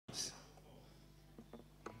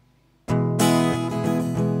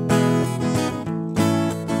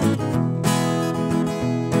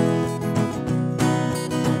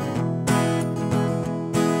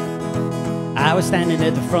was standing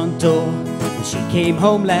at the front door when she came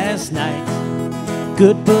home last night.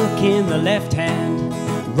 Good book in the left hand,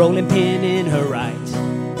 rolling pin in her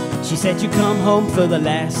right. She said, you come home for the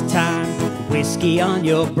last time, whiskey on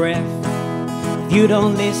your breath. If you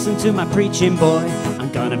don't listen to my preaching, boy,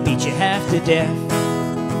 I'm gonna beat you half to death.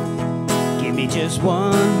 Give me just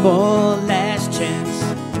one more last chance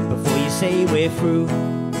before you say we're through.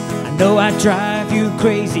 I know I drive you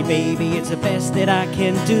crazy, baby, it's the best that I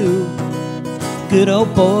can do. Good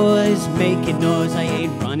old boys making noise, I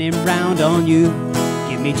ain't running round on you.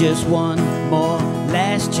 Give me just one more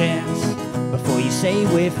last chance before you say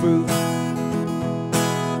we're through.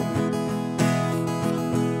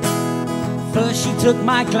 First she took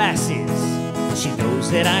my glasses, she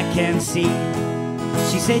knows that I can see.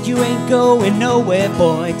 She said, you ain't going nowhere,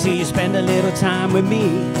 boy, till you spend a little time with me.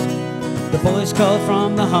 The boys called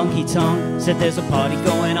from the honky-tonk, said there's a party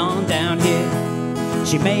going on down here.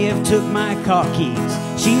 She may have took my car keys,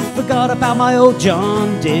 she forgot about my old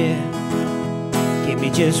John Deere. Give me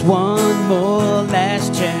just one more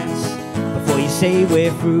last chance before you say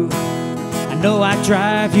we're through. I know I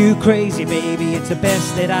drive you crazy, baby, it's the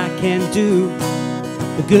best that I can do.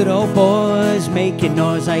 The good old boys making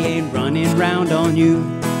noise, I ain't running round on you.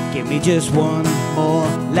 Give me just one more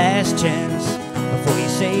last chance before you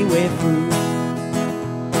say we're through.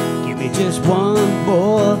 Give me just one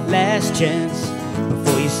more last chance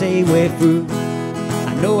before you say we're through.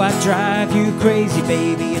 I know I drive you crazy,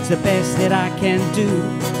 baby, it's the best that I can do.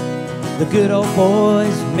 The good old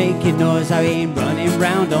boys making noise, I ain't running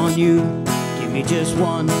round on you. Give me just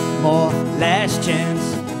one more last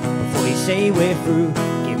chance before you say we're through.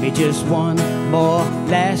 Give me just one more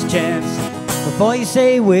last chance before you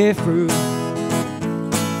say we're through.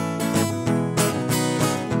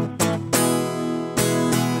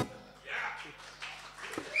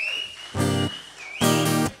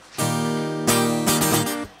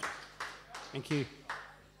 Thank you.